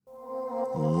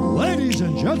Ladies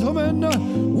and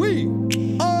gentlemen, we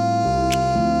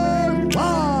are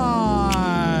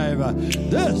live!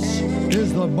 This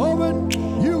is the moment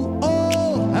you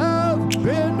all have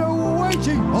been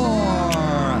waiting for.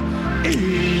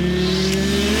 It's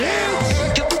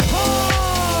time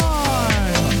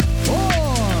for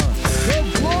the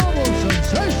global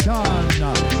sensation,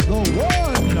 the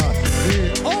one, the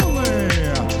only,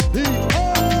 the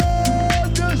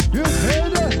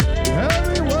undisputed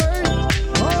heavyweight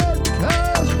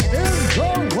podcast in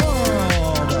the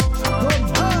world, the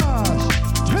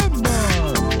Mass Timber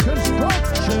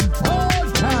Construction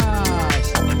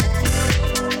Podcast.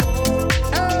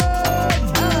 And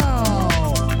now,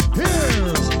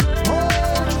 here's Paul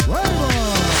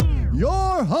Kramer,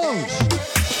 your host.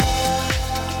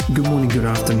 Good morning, good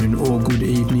afternoon, or good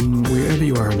evening, wherever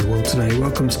you are in the world today.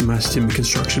 Welcome to the Mass Timber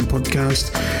Construction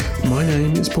Podcast. My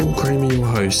name is Paul Kramer, your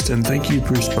host, and thank you,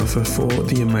 Bruce Buffer, for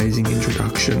the amazing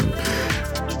introduction.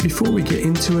 Before we get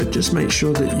into it, just make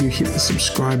sure that you hit the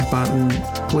subscribe button.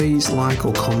 Please like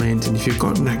or comment, and if you've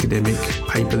got an academic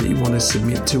paper that you want to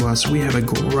submit to us, we have a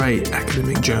great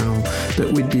academic journal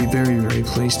that we'd be very, very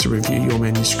pleased to review your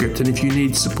manuscript. And if you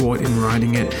need support in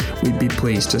writing it, we'd be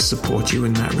pleased to support you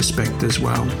in that respect as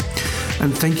well.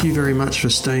 And thank you very much for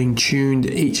staying tuned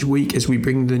each week as we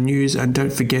bring the news. And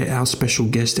don't forget our special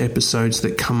guest episodes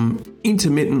that come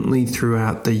intermittently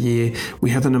throughout the year.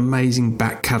 We have an amazing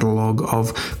back catalogue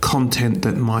of content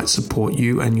that might support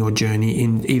you and your journey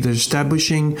in either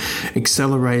establishing,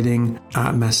 accelerating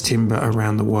mass timber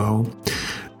around the world.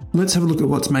 Let's have a look at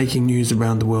what's making news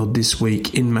around the world this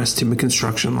week in mass timber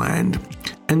construction land.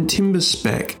 And Timber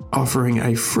Spec, offering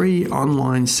a free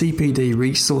online CPD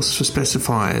resource for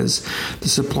specifiers. The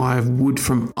supply of wood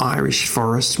from Irish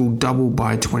forests will double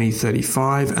by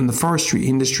 2035, and the forestry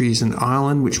industry is an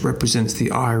island which represents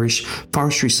the Irish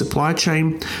forestry supply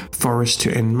chain, forest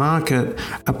to end market,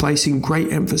 are placing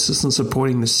great emphasis on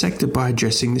supporting the sector by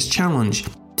addressing this challenge.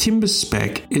 Timber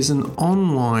Spec is an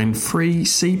online free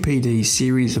CPD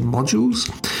series of modules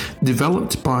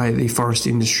developed by the Forest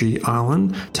Industry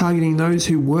Island, targeting those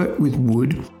who work with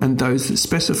wood and those that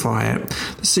specify it.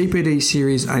 The CPD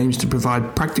series aims to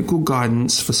provide practical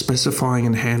guidance for specifying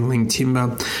and handling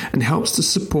timber and helps to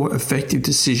support effective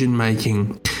decision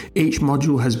making. Each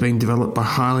module has been developed by a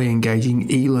highly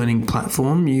engaging e-learning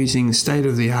platform using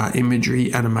state-of-the-art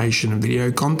imagery, animation and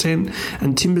video content,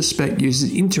 and Timber Spec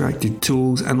uses interactive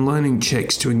tools and learning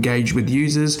checks to engage with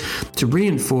users to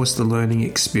reinforce the learning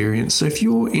experience. So if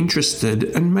you're interested,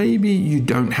 and maybe you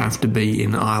don't have to be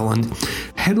in Ireland,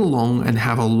 head along and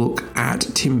have a look at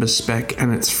Timber Spec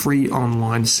and its free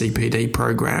online CPD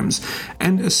programs,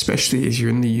 and especially if you're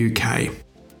in the UK.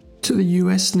 To the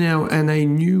US now, and a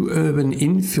new urban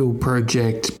infill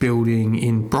project building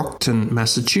in Brockton,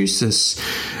 Massachusetts,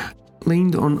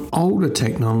 leaned on older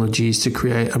technologies to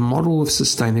create a model of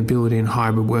sustainability and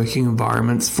hybrid working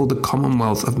environments for the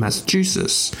Commonwealth of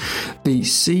Massachusetts. The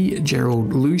C.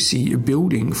 Gerald Lucy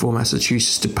building for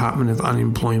Massachusetts Department of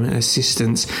Unemployment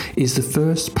Assistance is the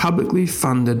first publicly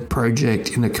funded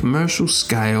project in a commercial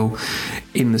scale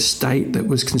in the state that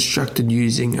was constructed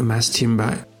using a mass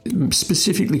timber,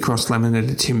 specifically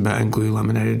cross-laminated timber and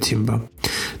glue-laminated timber.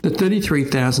 The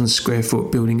 33,000 square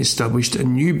foot building established a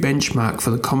new benchmark for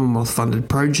the Commonwealth-funded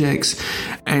projects,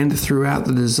 and throughout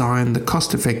the design, the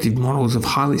cost-effective models of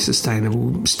highly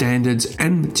sustainable standards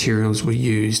and materials were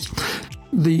used.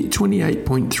 The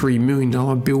 $28.3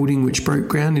 million building, which broke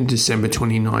ground in December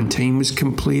 2019, was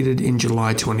completed in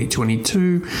July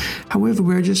 2022. However,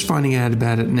 we're just finding out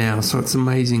about it now, so it's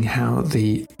amazing how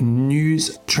the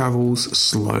news travels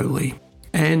slowly.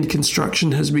 And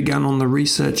construction has begun on the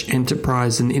Research,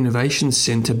 Enterprise and Innovation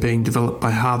Centre being developed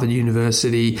by Harvard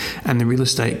University and the real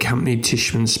estate company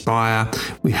Tishman Speyer.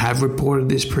 We have reported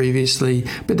this previously,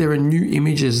 but there are new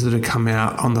images that have come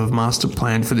out on the master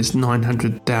plan for this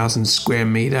 900,000 square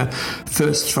metre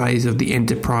first phase of the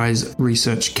Enterprise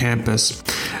Research Campus.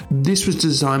 This was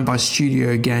designed by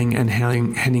Studio Gang and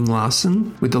Henning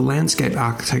Larsen, with the landscape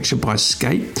architecture by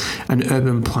Scape and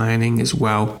urban planning as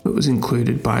well. It was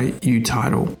included by Title.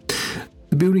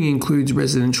 The building includes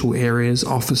residential areas,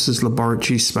 offices,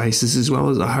 laboratory spaces, as well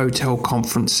as a hotel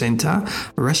conference centre,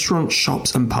 restaurant,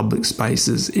 shops and public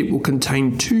spaces. It will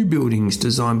contain two buildings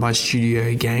designed by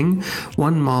Studio Gang,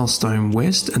 one Milestone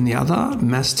West and the other,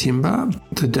 Mass Timber,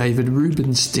 the David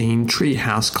Rubenstein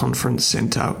Treehouse Conference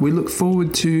Centre. We look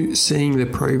forward to seeing the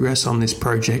progress on this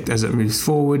project as it moves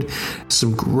forward.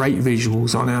 Some great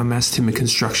visuals on our Mass Timber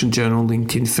Construction Journal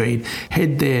LinkedIn feed.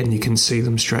 Head there and you can see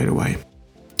them straight away.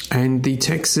 And the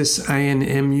Texas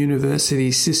A&M University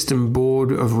System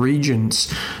Board of Regents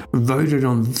voted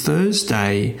on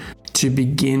Thursday to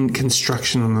begin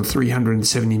construction on the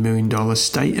 $370 million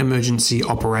State Emergency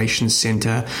Operations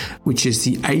Center, which is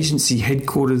the agency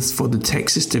headquarters for the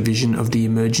Texas Division of the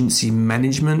Emergency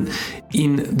Management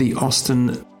in the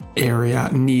Austin area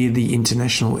near the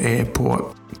International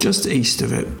Airport, just east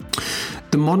of it.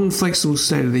 The modern, flexible,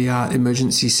 state-of-the-art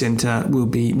emergency centre will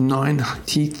be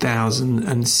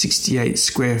 90,068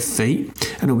 square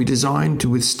feet and will be designed to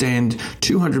withstand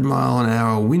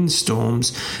 200-mile-an-hour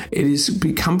windstorms. It is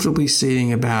comfortably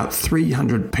seating about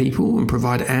 300 people and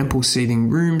provide ample seating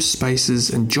rooms, spaces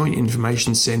and joint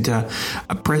information centre,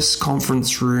 a press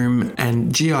conference room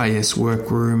and GIS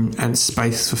workroom and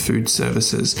space for food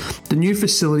services. The new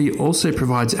facility also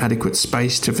provides adequate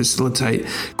space to facilitate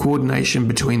coordination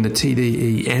between the TDEM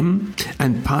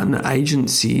and partner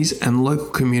agencies and local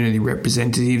community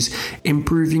representatives,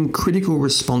 improving critical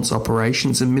response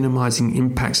operations and minimising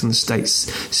impacts on the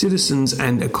state's citizens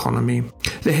and economy.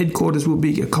 The headquarters will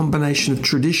be a combination of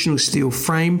traditional steel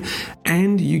frame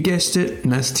and, you guessed it,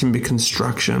 mass timber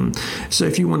construction. So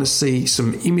if you want to see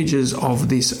some images of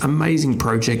this amazing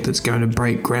project that's going to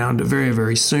break ground very,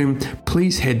 very soon,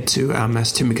 please head to our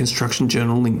Mass Timber Construction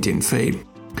Journal LinkedIn feed.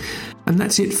 And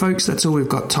that's it, folks. That's all we've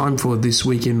got time for this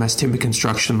week in Mass Timber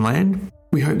Construction Land.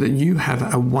 We hope that you have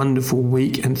a wonderful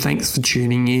week, and thanks for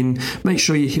tuning in. Make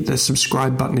sure you hit the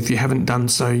subscribe button if you haven't done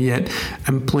so yet,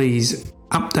 and please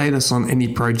update us on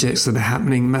any projects that are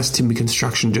happening.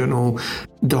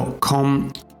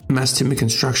 masstimberconstructionjournal.com,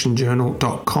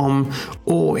 masstimberconstructionjournal.com,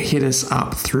 or hit us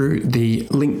up through the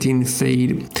LinkedIn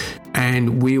feed,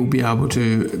 and we'll be able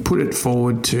to put it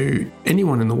forward to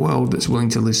anyone in the world that's willing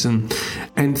to listen.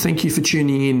 And thank you for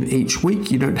tuning in each week.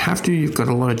 You don't have to. You've got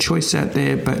a lot of choice out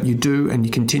there, but you do, and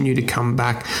you continue to come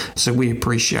back. So we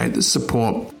appreciate the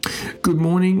support. Good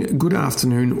morning, good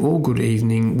afternoon, or good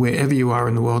evening, wherever you are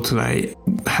in the world today.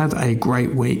 Have a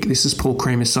great week. This is Paul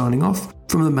Kramer signing off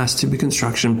from the Mass Timber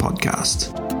Construction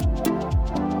Podcast.